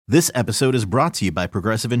This episode is brought to you by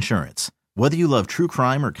Progressive Insurance. Whether you love true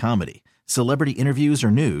crime or comedy, celebrity interviews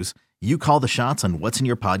or news, you call the shots on what's in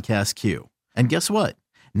your podcast queue. And guess what?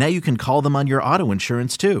 Now you can call them on your auto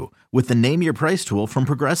insurance too with the Name Your Price tool from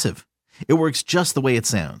Progressive. It works just the way it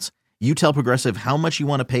sounds. You tell Progressive how much you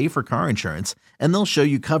want to pay for car insurance, and they'll show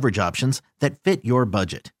you coverage options that fit your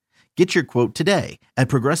budget. Get your quote today at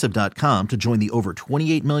Progressive.com to join the over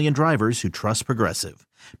 28 million drivers who trust Progressive.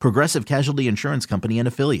 Progressive Casualty Insurance Company and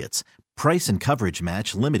Affiliates. Price and coverage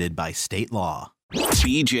match limited by state law.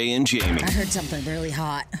 BJ and Jamie. I heard something really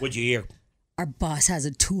hot. What'd you hear? Our boss has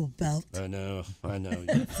a tool belt. I know.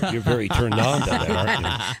 You're very turned on to that, aren't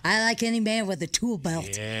you? I like any man with a tool belt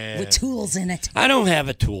with tools in it. I don't have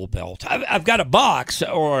a tool belt. I've got a box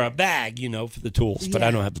or a bag, for the tools, but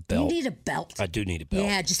I don't have a belt. You need a belt. I do need a belt.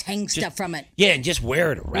 Yeah, just hang stuff from it. Yeah, and just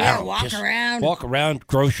wear it around. Yeah, walk around.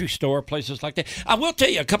 Grocery store, places like that. I will tell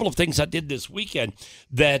you a couple of things I did this weekend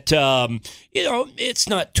that, it's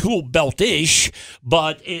not tool belt-ish,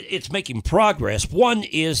 but it's making progress. One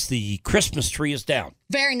is the Christmas tree is down.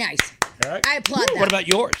 Very nice. All right. I applaud that. What about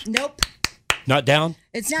yours? Nope. Not down?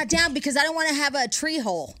 It's not down because I don't want to have a tree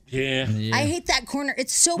hole. Yeah. I hate that corner.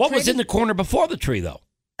 It's so What pretty. was in the corner before the tree, though?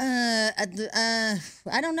 I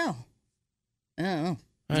don't know. Oh.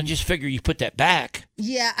 I just figure you put that back.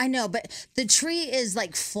 Yeah, I know, but the tree is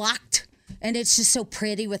like flocked, and it's just so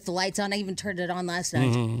pretty with the lights on. I even turned it on last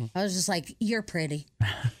night. Mm-hmm. I was just like, "You're pretty."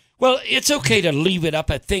 Well, it's okay to leave it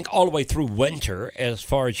up, I think, all the way through winter, as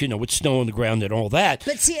far as, with snow on the ground and all that.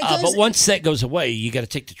 But see, but once that goes away, you got to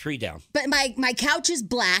take the tree down. But my couch is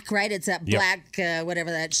black, right? It's that black,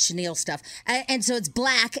 whatever that chenille stuff. And so it's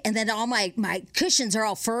black, and then all my cushions are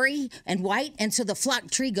all furry and white, and so the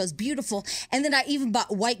flock tree goes beautiful. And then I even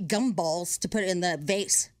bought white gumballs to put in the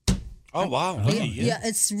vase. Oh, wow. Yeah,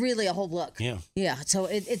 it's really a whole look. Yeah. Yeah, so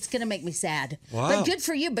it's going to make me sad. Wow. But good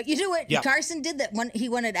for you. But you know what Carson did that one he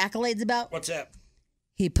wanted accolades about? What's that?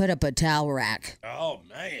 He put up a towel rack. Oh,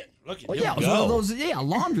 man. Look at Well, you yeah, it was go. one of those,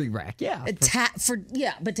 laundry rack, yeah. But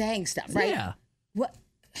to hang stuff, right? Yeah. What?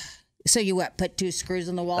 So you put 2 screws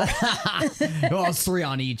in the wall? Well, it's 3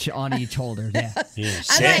 on each holder, yeah. Yeah, I'm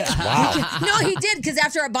 6. Wow. No, he did, because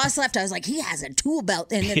after our boss left, I was like, he has a tool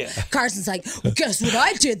belt. And then Carson's like, well, guess what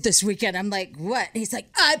I did this weekend? I'm like, what? And he's like,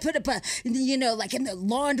 I put up a, like in the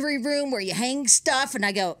laundry room where you hang stuff. And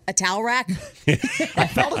I go, a towel rack? I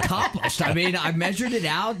felt accomplished. I mean, I measured it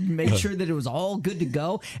out and made sure that it was all good to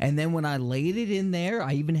go. And then when I laid it in there,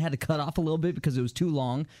 I even had to cut off a little bit because it was too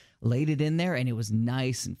long. Laid it in there, and it was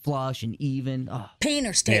nice and flush and even. Oh.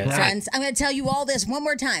 Painter's tape, friends. I'm going to tell you all this one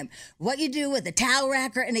more time. What you do with a towel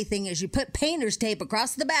rack or anything is you put painter's tape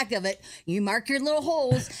across the back of it, you mark your little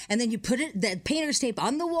holes, and then you put the painter's tape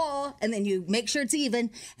on the wall, and then you make sure it's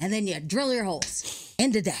even, and then you drill your holes.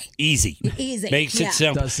 End of day. Easy. Makes it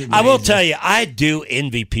simple. I will tell you, I do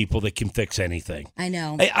envy people that can fix anything. I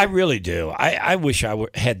know. I really do. I wish I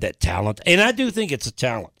had that talent, and I do think it's a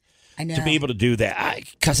talent. I know. To be able to do that,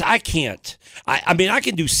 because I can't. I mean, I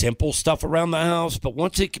can do simple stuff around the house, but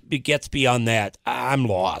once it gets beyond that, I'm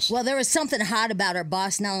lost. Well, there was something hot about our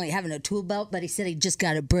boss not only having a tool belt, but he said he just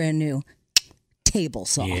got a brand new table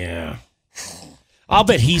saw. Yeah. I'll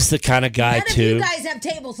bet he's the kind of guy, None too. of you guys have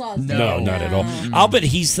table saws. No, not at all. I'll bet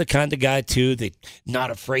he's the kind of guy, too, that not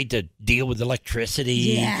afraid to deal with electricity.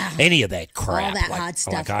 Yeah. Any of that crap. All that like, hot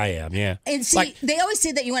stuff. Like I am, yeah. And see, they always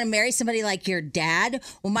say that you want to marry somebody like your dad.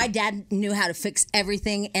 Well, my dad knew how to fix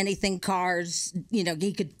everything, anything, cars,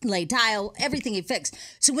 he could lay tile, everything he fixed.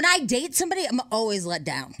 So when I date somebody, I'm always let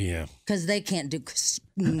down. Yeah. Because they can't do,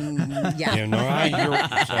 Yeah, no, I hear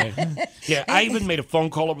what you're saying. Yeah, I even made a phone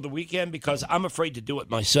call over the weekend because I'm afraid to do it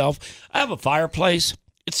myself. I have a fireplace.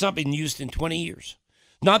 It's not been used in 20 years.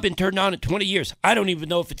 Not been turned on in 20 years. I don't even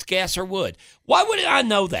know if it's gas or wood. Why would I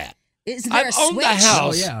know that? Isn't there I've a owned switch? the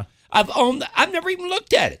house. Oh, yeah. I've never even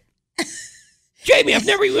looked at it. Jamie, I've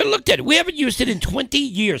never even looked at it. We haven't used it in 20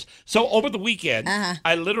 years. So over the weekend,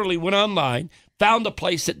 I literally went online, found a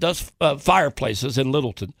place that does fireplaces in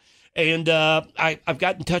Littleton. And I've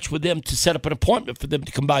got in touch with them to set up an appointment for them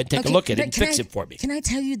to come by and take a look at it and fix it for me. Can I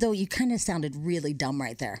tell you, though, you kind of sounded really dumb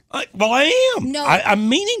right there. Well, I am. No. I'm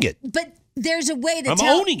meaning it. But there's a way to I'm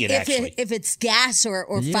tell owning it, actually. if it's gas or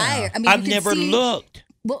fire. I mean, I've never looked.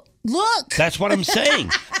 Well, look. That's what I'm saying.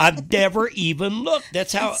 I've never even looked.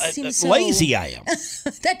 That's how lazy I am.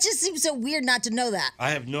 That just seems so weird not to know that.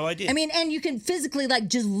 I have no idea. I mean, and you can physically,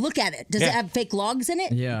 just look at it. Does it have fake logs in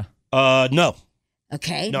it? Yeah. No.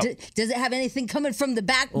 Okay. No. Does it have anything coming from the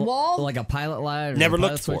back wall? Like a pilot light? Or Never a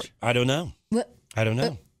pilot looked for switch? it. I don't know. What? I don't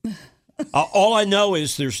know. All I know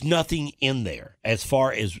is there's nothing in there as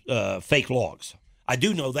far as fake logs. I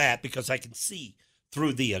do know that because I can see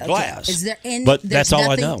through the glass. Is there but that's all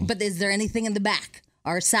I know. But is there anything in the back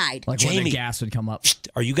or side? Like where the Jamie, gas would come up.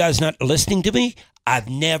 Are you guys not listening to me? I've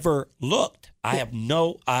never looked. I have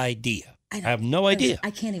no idea. I have no idea.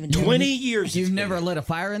 I can't even do 20 it. years. You've never lit a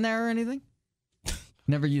fire in there or anything?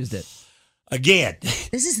 Never used it. Again.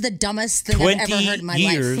 This is the dumbest thing I've ever heard in my 20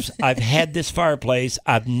 life. years I've had this fireplace.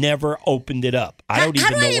 I've never opened it up. I don't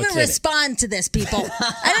even know what's in it. How do I even respond to this, people?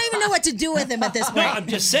 I don't even know what to do with him at this point. No, I'm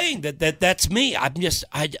just saying that's me. I don't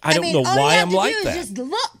mean, know all why you have I'm to like do that. Is just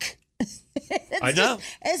look. I know.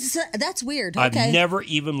 That's weird. Okay. I've never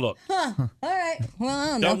even looked. All right. Well, I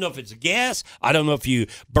don't know. Don't know if it's gas. I don't know if you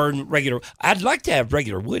burn regular. I'd like to have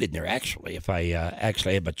regular wood in there, actually, if I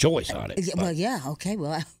actually had my choice on it. Well, yeah. Okay.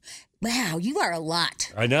 Well, wow, you are a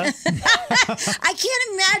lot. I know. I can't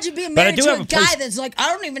imagine being But I married do to have a a guy place- that's like, I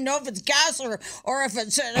don't even know if it's gas or if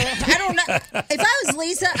it's. I don't know. If I was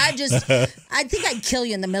Lisa, I think I'd kill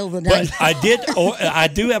you in the middle of the night. But I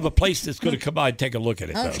do have a place that's going to come by and take a look at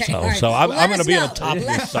it, though. Okay, So, all right. so I'm Let going to us be know. on top of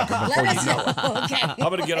this sucker before Let you us know it. know. Okay. I'm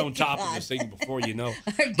going to get on top of this thing before you know.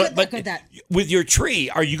 Good But luck with that. with your tree,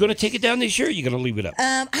 are you going to take it down this year? Or are you going to leave it up?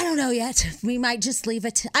 I don't know yet. We might just leave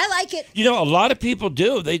it. I like it. You know, a lot of people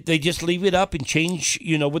do. They just leave it up and change,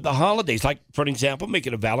 with the holidays. Like, for an example, make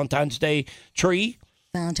it a Valentine's Day tree.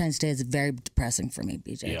 Valentine's Day is very depressing for me,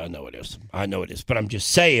 BJ. Yeah, I know it is. But I'm just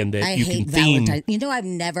saying that I you hate can theme. Valentine's. You know, I've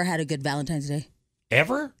never had a good Valentine's Day.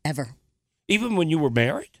 Ever? Ever. Even when you were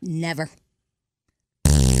married? Never.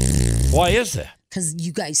 Why is that? Because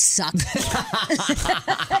you guys suck.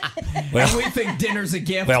 And we think dinner's a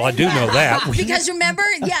gift. Well, I do know that. Because remember?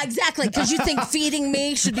 Yeah, exactly. Because you think feeding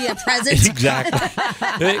me should be a present. Exactly.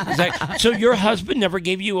 So your husband never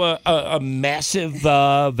gave you a massive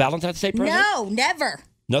Valentine's Day present? No, never.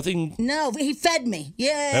 Nothing? No, he fed me.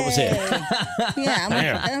 Yeah. That was it. Yeah.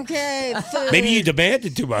 Damn. Okay. Food. Maybe you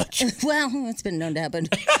demanded too much. Well, it's been known to happen.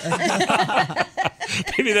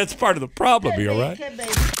 Maybe that's part of the problem here, right?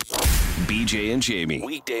 BJ and Jamie.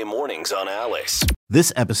 Weekday mornings on Alice.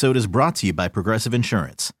 This episode is brought to you by Progressive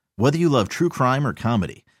Insurance. Whether you love true crime or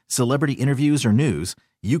comedy, celebrity interviews or news,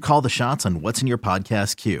 you call the shots on what's in your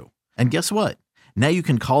podcast queue. And guess what? Now you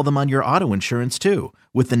can call them on your auto insurance too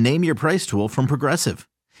with the Name Your Price tool from Progressive.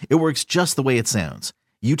 It works just the way it sounds.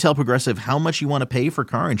 You tell Progressive how much you want to pay for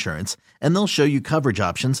car insurance, and they'll show you coverage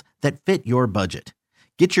options that fit your budget.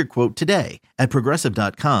 Get your quote today at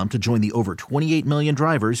Progressive.com to join the over 28 million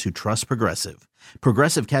drivers who trust Progressive.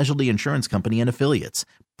 Progressive Casualty Insurance Company and Affiliates.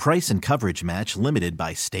 Price and coverage match limited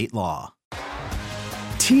by state law.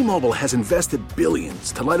 T-Mobile has invested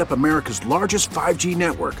billions to light up America's largest 5G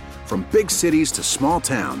network, from big cities to small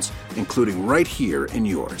towns, including right here in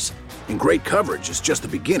yours. And great coverage is just the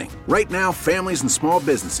beginning. Right now, families and small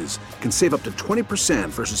businesses can save up to 20%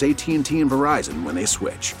 versus AT&T and Verizon when they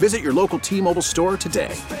switch. Visit your local T-Mobile store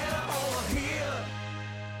today.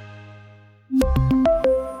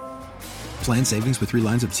 Plan savings with 3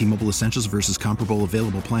 lines of T-Mobile Essentials versus comparable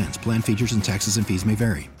available plans. Plan features and taxes and fees may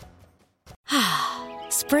vary.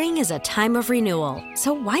 Spring is a time of renewal,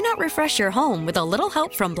 so why not refresh your home with a little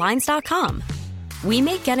help from Blinds.com? We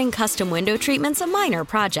make getting custom window treatments a minor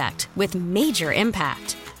project with major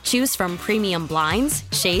impact. Choose from premium blinds,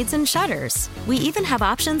 shades, and shutters. We even have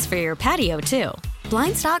options for your patio, too.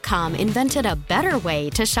 Blinds.com invented a better way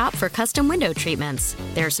to shop for custom window treatments.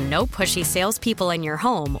 There's no pushy salespeople in your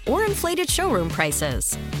home or inflated showroom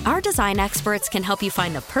prices. Our design experts can help you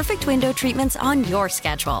find the perfect window treatments on your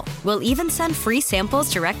schedule. We'll even send free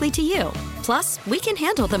samples directly to you. Plus, we can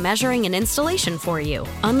handle the measuring and installation for you.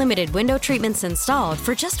 Unlimited window treatments installed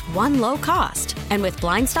for just one low cost. And with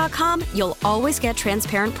Blinds.com, you'll always get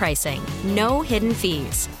transparent pricing. No hidden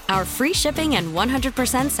fees. Our free shipping and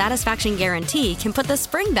 100% satisfaction guarantee can put the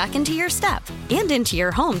spring back into your step and into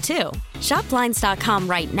your home, too. Shop Blinds.com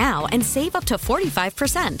right now and save up to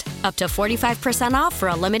 45%. Up to 45% off for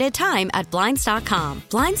a limited time at Blinds.com.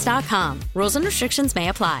 Blinds.com. Rules and restrictions may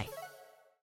apply.